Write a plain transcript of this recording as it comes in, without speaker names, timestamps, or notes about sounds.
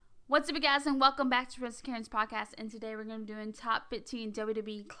What's up, guys, and welcome back to Princess Karen's podcast. And today we're going to be doing top 15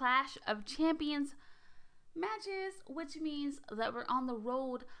 WWE Clash of Champions matches, which means that we're on the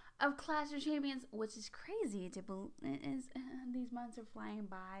road of Clash of Champions, which is crazy to believe. These months are flying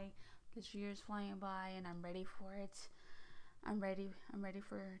by, this year's flying by, and I'm ready for it. I'm ready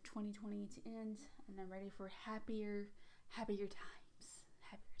for 2020 to end, and I'm ready for happier times.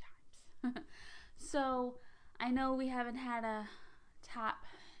 So I know we haven't had a top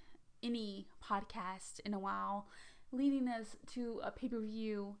any podcast in a while, leading us to a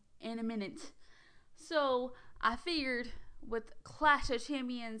pay-per-view in a minute. So I figured with Clash of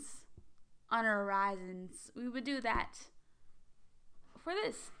Champions on our horizons, we would do that for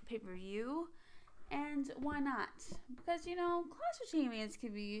this pay-per-view. And why not? Because, Clash of Champions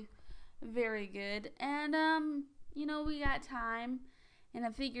could be very good. And, we got time. And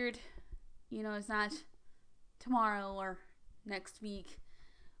I figured, it's not tomorrow or next week.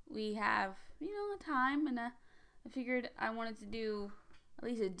 We have, time, and I figured I wanted to do at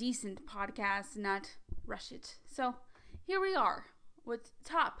least a decent podcast and not rush it. So here we are with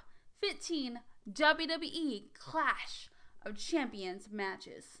top 15 WWE Clash of Champions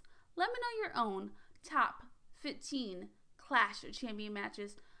matches. Let me know your own top 15 Clash of Champion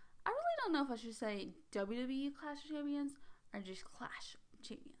matches. I really don't know if I should say WWE Clash of Champions or just Clash of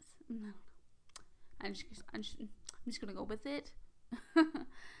Champions. No. I'm just gonna go with it.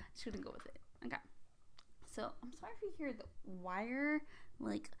 Shouldn't go with it. Okay. So I'm sorry if you hear the wire,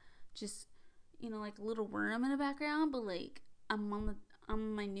 just like a little worm in the background, but I'm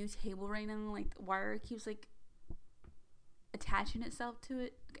on my new table right now. The wire keeps attaching itself to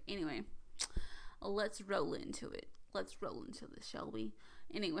it. Okay, anyway, let's roll into it. Let's roll into this, shall we?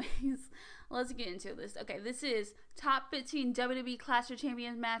 Anyways, let's get into this. Okay, this is top 15 WWE Clash of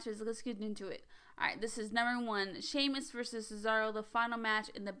Champions matches. Let's get into it. Alright, this is number 1, Sheamus versus Cesaro, the final match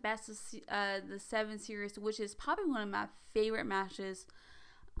in the best of the 7 series, which is probably one of my favorite matches.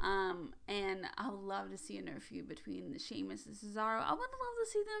 And I would love to see another feud between Sheamus and Cesaro. I would love to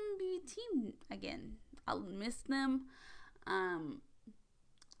see them be a team again. I'll miss them. And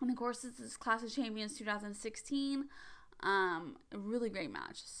of course, this is Clash of Champions 2016. A really great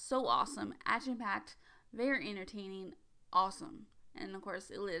match. So awesome. Action-packed. Very entertaining. Awesome. And of course,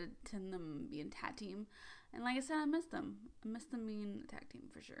 it led to them being tag team. And like I said, I miss them. I miss them being a tag team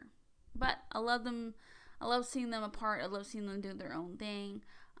for sure. But I love them. I love seeing them apart. I love seeing them do their own thing.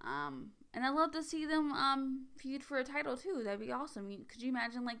 And I love to see them feud for a title too. That'd be awesome. Could you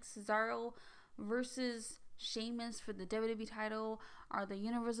imagine Cesaro versus Sheamus for the WWE title or the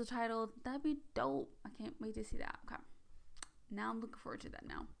Universal title? That'd be dope. I can't wait to see that. Okay. Now I'm looking forward to that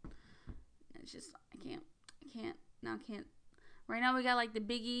now. It's just, I can't. Right now we got the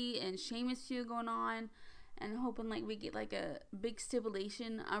Big E and Sheamus feud going on, and I'm hoping we get a big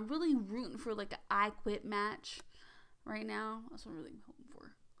stipulation. I'm really rooting for an I Quit match right now. That's what I'm really hoping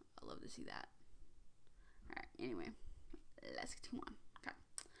for. I love to see that. Alright, anyway, let's continue on. Okay.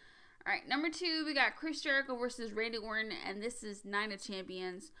 Alright, number 2, we got Chris Jericho versus Randy Orton, and this is Night of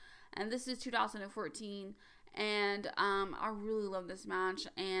Champions, and this is 2014. And I really love this match.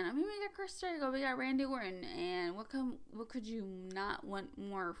 And we got Chris Jericho, we got Randy Orton, and what could you not want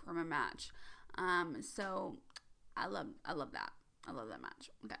more from a match? So I love that. I love that match.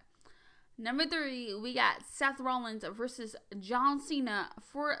 Okay. Number 3, we got Seth Rollins versus John Cena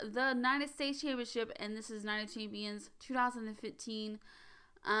for the United States Championship, and this is Night of Champions 2015.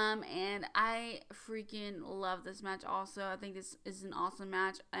 And I freaking love this match also. I think this is an awesome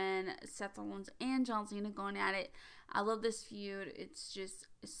match, and Seth Rollins and John Cena going at it. I love this feud. It's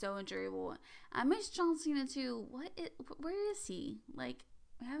so enjoyable. I miss John Cena too. Where is he? We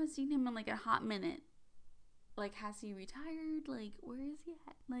haven't seen him in a hot minute. Has he retired? Where is he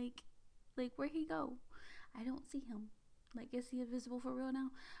at? Where'd he go? I don't see him. Is he invisible for real now?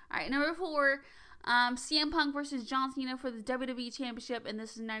 Alright, number 4, CM Punk versus John Cena for the WWE Championship, and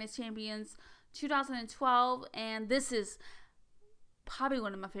this is Night of Champions 2012, and this is probably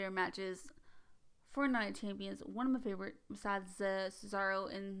one of my favorite matches for Night of Champions. One of my favorite, besides the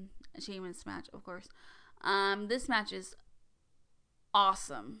Cesaro and Sheamus match, of course. This match is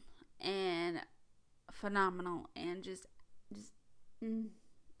awesome and phenomenal and just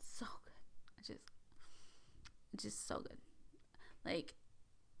so good. Just so good.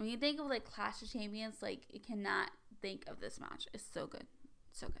 When you think of Clash of Champions, you cannot think of this match. It's so good.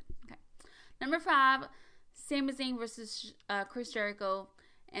 So good. Okay. Number 5, Sami Zayn versus Chris Jericho,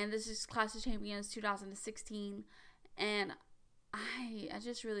 and this is Clash of Champions 2016. And I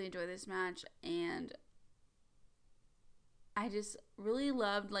just really enjoy this match, and I just really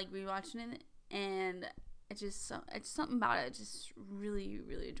loved rewatching it, and it's something about it. I just really,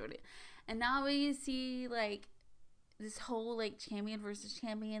 really enjoyed it. And now we see like this whole like champion versus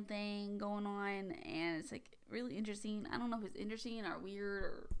champion thing going on, and it's like really interesting. I don't know if it's interesting or weird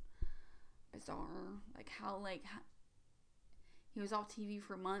or bizarre, like how he was off TV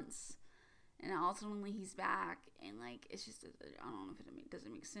for months, and now suddenly he's back, and like it's just I don't know if it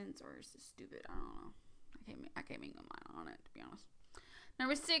doesn't make sense or it's just stupid. I don't know. I can't make my mind on it, to be honest.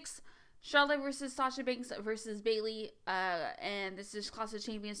 Number 6, Charlotte versus Sasha Banks versus Bayley, and this is Clash of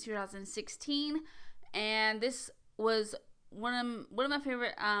Champions 2016, and this was one of my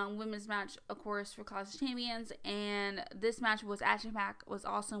favorite women's match, of course, for Clash of Champions, and this match was action packed, was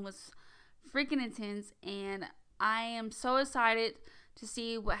awesome, was freaking intense, and I am so excited to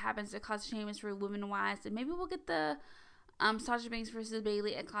see what happens to Clash of Champions for women wise, and maybe we'll get the Sasha Banks versus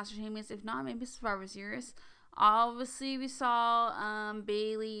Bayley at Clash of Champions. If not, maybe Survivor Series. Obviously, we saw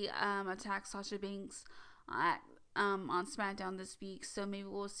Bayley attack Sasha Banks on SmackDown this week, so maybe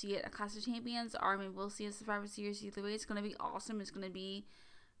we'll see it at Clash of Champions, or maybe we'll see a Survivor Series. Either way, it's gonna be awesome. It's gonna be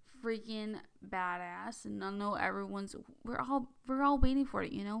freaking badass, and I know we're all waiting for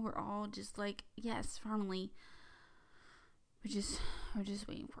it. You know, we're all just like, yes, finally. We're just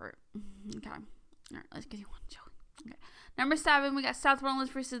waiting for it. Okay, all right, let's get you one, shall we? Okay. Number 7, we got Seth Rollins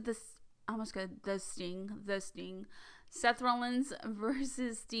versus the Sting. Seth Rollins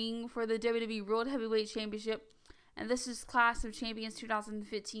versus Sting for the WWE World Heavyweight Championship, and this is Clash of Champions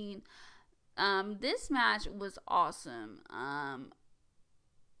 2015. This match was awesome. I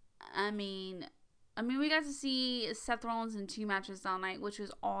mean, we got to see Seth Rollins in 2 matches all night, which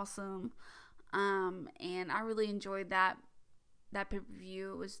was awesome. And I really enjoyed that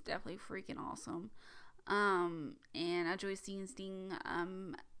pay-per-view. It was definitely freaking awesome. And I enjoyed seeing Sting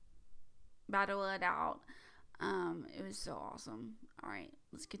battle it out. It was so awesome. Alright,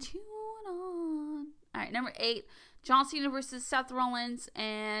 let's continue on. Alright, number 8, John Cena versus Seth Rollins,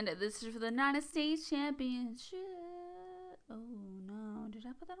 and this is for the United States Championship. Oh no, did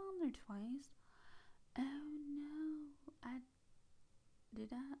I put that on there twice? Oh no, I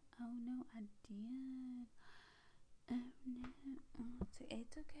did. Oh no, I did. Oh no,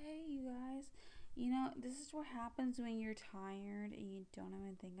 it's okay, you guys. You know, this is what happens when you're tired and you don't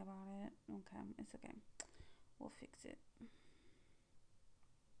even think about it. Okay, it's okay. We'll fix it.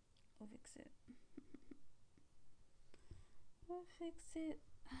 We'll fix it.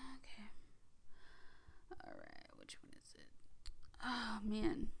 Okay. Alright, which one is it? Oh,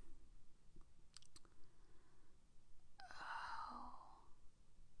 man.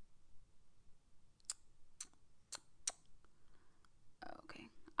 Okay.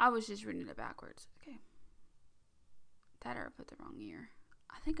 I was just reading it backwards. Okay. That or I put the wrong year.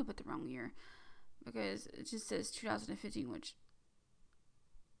 I think I put the wrong year. Because it just says 2015, which...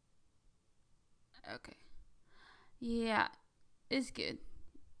 Okay. Yeah. It's good.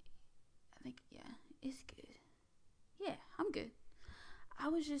 I think, yeah. It's good. Yeah, I'm good. I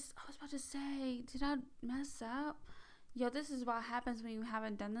was about to say, did I mess up? Yo, this is what happens when you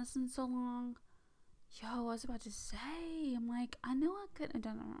haven't done this in so long. Yo, I was about to say, I'm like, I know I couldn't have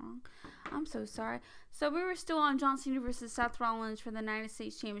done it wrong. I'm so sorry. So we were still on John Cena versus Seth Rollins for the United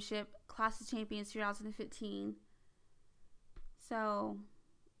States Championship, Clash of Champions 2015. So,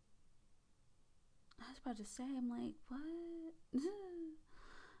 I was about to say, I'm like, what?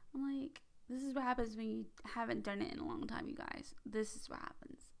 I'm like, this is what happens when you haven't done it in a long time, you guys. This is what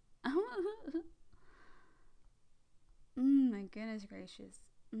happens. My goodness gracious.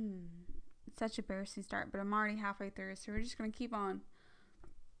 It's such a embarrassing start, but I'm already halfway through, so we're just going to keep on.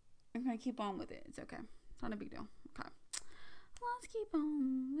 I'm going to keep on with it. It's okay. It's not a big deal. Okay. Let's keep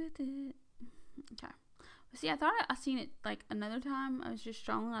on with it. Okay. See, I thought I seen it like another time. I was just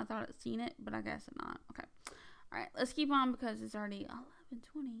strolling. I thought I'd seen it, but I guess not. Okay. All right. Let's keep on because it's already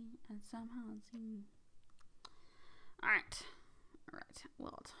 11:20 and somehow it's seen. All right. All right.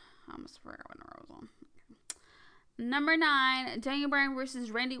 Well, I almost forgot when I was on. Number 9, Daniel Bryan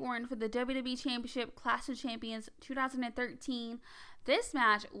versus Randy Orton for the WWE Championship, Clash of Champions 2013. This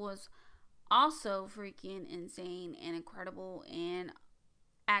match was also freaking insane and incredible and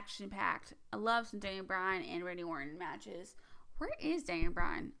action-packed. I love some Daniel Bryan and Randy Orton matches. Where is Daniel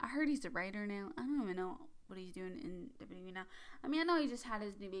Bryan? I heard he's a writer now. I don't even know what he's doing in WWE now. I mean, I know he just had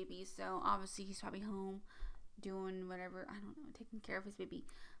his new baby, so obviously he's probably home doing whatever, I don't know, taking care of his baby.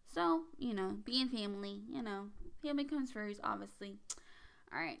 So, you know, being family, you know, family comes first, obviously.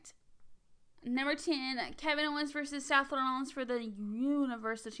 Alright. Number 10, Kevin Owens versus Seth Rollins for the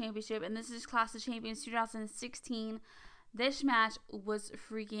Universal Championship, and this is Clash of Champions 2016. This match was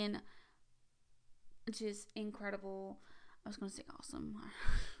freaking just incredible. I was going to say awesome.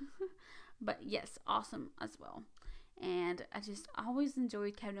 But yes, awesome as well. And I always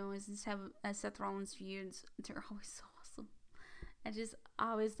enjoyed Kevin Owens and Seth Rollins feuds. They're always so awesome. I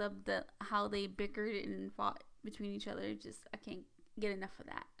always loved how they bickered and fought between each other. I can't get enough of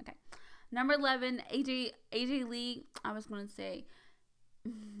that. Okay. Number 11, AJ Lee. I was going to say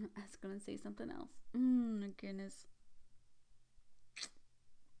something else. My goodness.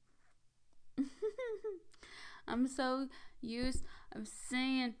 I'm so used of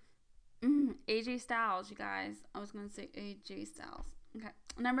saying AJ Styles, you guys. I was going to say AJ Styles. Okay.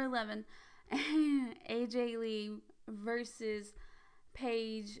 Number 11, AJ Lee versus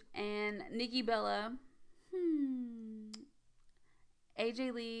Paige and Nikki Bella.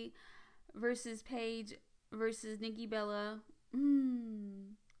 AJ Lee versus Paige versus Nikki Bella.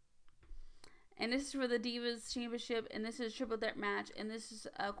 And this is for the Divas Championship, and this is a triple threat match, and this is,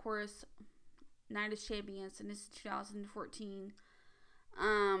 of course, Night of Champions, and this is 2014.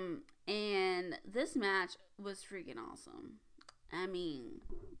 And this match was freaking awesome. I mean,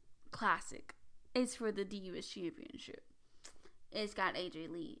 classic. It's for the Divas Championship. It's got AJ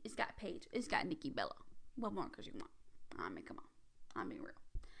Lee. It's got Paige. It's got Nikki Bella. What more could you want? I mean, come on. I'm being real.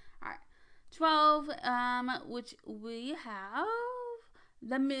 Alright. 12, which we have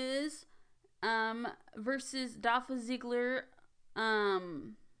The Miz, versus Dolph Ziggler.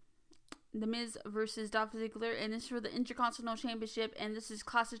 The Miz versus Dolph Ziggler, and this is for the Intercontinental Championship, and this is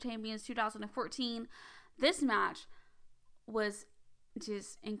Clash of Champions 2014. This match was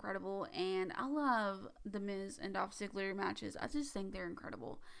just incredible, and I love the Miz and Dolph Ziggler matches. I just think they're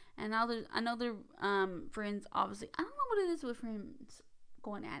incredible, and I know they're friends. Obviously, I don't know what it is with friends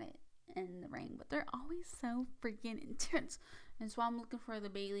going at it in the ring, but they're always so freaking intense, and so I'm looking for the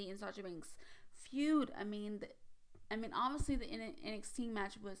Bayley and Sasha Banks feud. I mean, obviously the NXT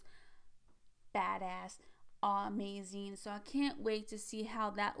match was badass, amazing. So I can't wait to see how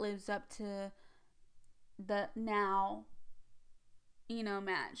that lives up to the now,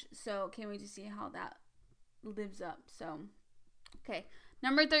 match. So can't wait to see how that lives up. So, okay.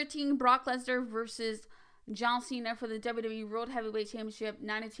 Number 13, Brock Lesnar versus John Cena for the WWE World Heavyweight Championship,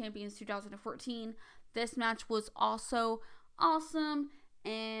 Night of Champions 2014. This match was also awesome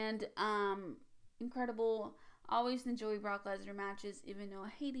and incredible. I always enjoy Brock Lesnar matches, even though I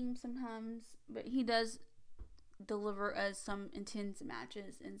hate him sometimes. But he does deliver us some intense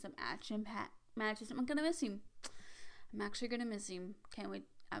matches and some action-packed matches. I'm going to miss him. I'm actually going to miss him. Can't wait.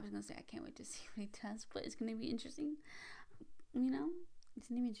 I was going to say I can't wait to see what he does, but it's going to be interesting. It's going to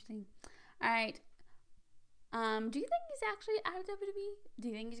be interesting. All right. Do you think he's actually out of WWE? Do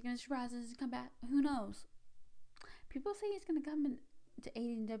you think he's going to surprise us and come back? Who knows? People say he's going to come to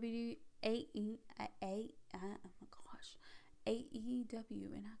AEW. Oh my gosh,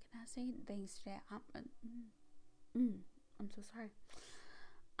 AEW, and how can I say things today? I'm so sorry.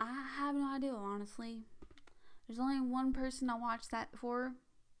 I have no idea, honestly. There's only one person I watched that for,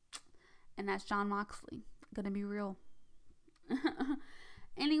 and that's Jon Moxley. Gonna be real.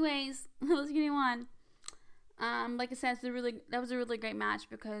 Anyways, let's get on. Like I said, that was a really great match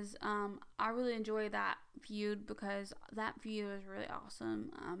because I really enjoyed that feud because that feud was really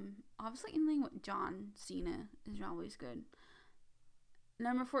awesome. Obviously anything with John Cena is always good.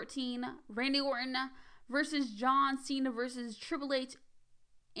 Number 14, Randy Orton versus John Cena versus Triple H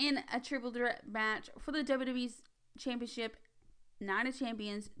in a triple threat match for the WWE Championship, Night of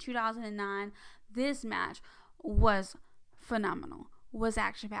Champions 2009. This match was phenomenal, was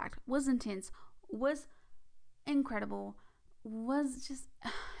action packed, was intense, was incredible, was just,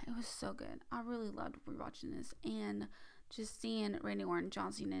 it was so good. I really loved rewatching this and just seeing Randy Orton,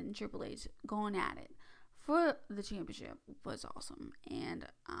 John Cena, and Triple H going at it for the championship was awesome. And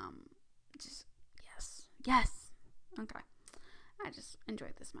just yes. Okay, I just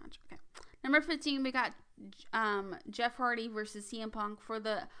enjoyed this match. Okay, number 15, we got Jeff Hardy versus CM Punk for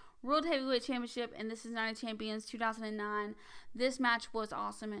the World Heavyweight Championship, and this is Night of Champions 2009. This match was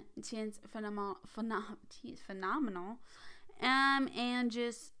awesome, intense, phenomenal, and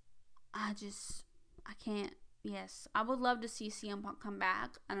I can't. Yes, I would love to see CM Punk come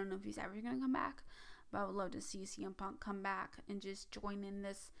back. I don't know if he's ever gonna come back, but I would love to see CM Punk come back and just join in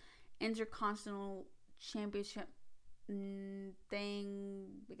this Intercontinental Championship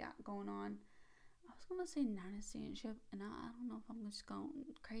thing we got going on. I was gonna say Night of Championship, and I don't know if I'm just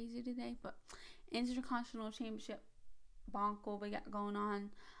going crazy today, but Intercontinental Championship bonko we got going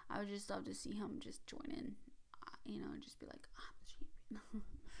on. I would just love to see him just join in, just be like, I'm the champion.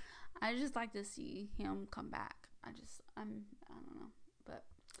 I just like to see him come back. I don't know, but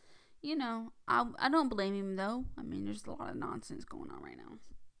I don't blame him though. I mean, there's a lot of nonsense going on right now,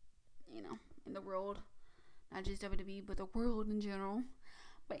 in the world, not just WWE, but the world in general.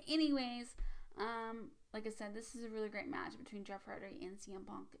 But anyways, like I said, this is a really great match between Jeff Hardy and CM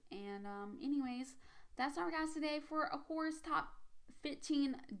Punk. And anyways, that's our guys today for, of course, top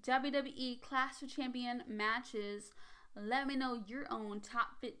 15 WWE Clash of Champion matches. Let me know your own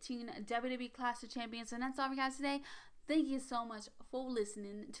top 15 WWE Clash of Champions. And that's all we got today. Thank you so much for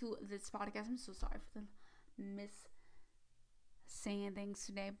listening to this podcast. I'm so sorry for the saying things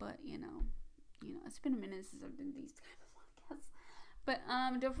today, but you know, it's been a minute since I've done these kind of podcasts. But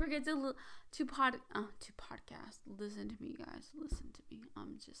don't forget to podcast. Listen to me, guys. Listen to me.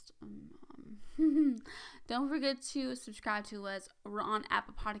 Don't forget to subscribe to us. We're on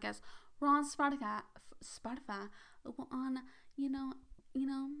Apple Podcasts. We're on Spotify. We're on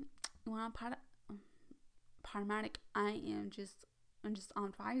we're on Podomatic. I'm just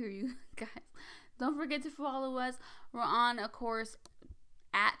on fire, you guys. Don't forget to follow us. We're on, of course,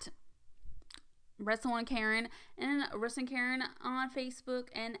 at Wrestling Karen and Wrestling Karen on Facebook,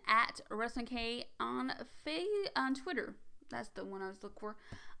 and at Wrestling K on Twitter. That's the one I was looking for.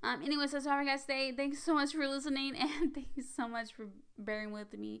 Anyways, that's all I gotta say. Thanks so much for listening, and thank you so much for bearing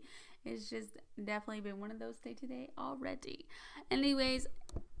with me. It's just definitely been one of those days today already. Anyways,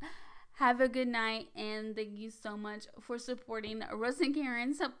 have a good night, and thank you so much for supporting Wrestling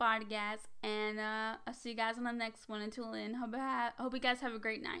Karen's podcast. And I'll see you guys on the next one. Until then, hope you guys have a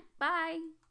great night. Bye.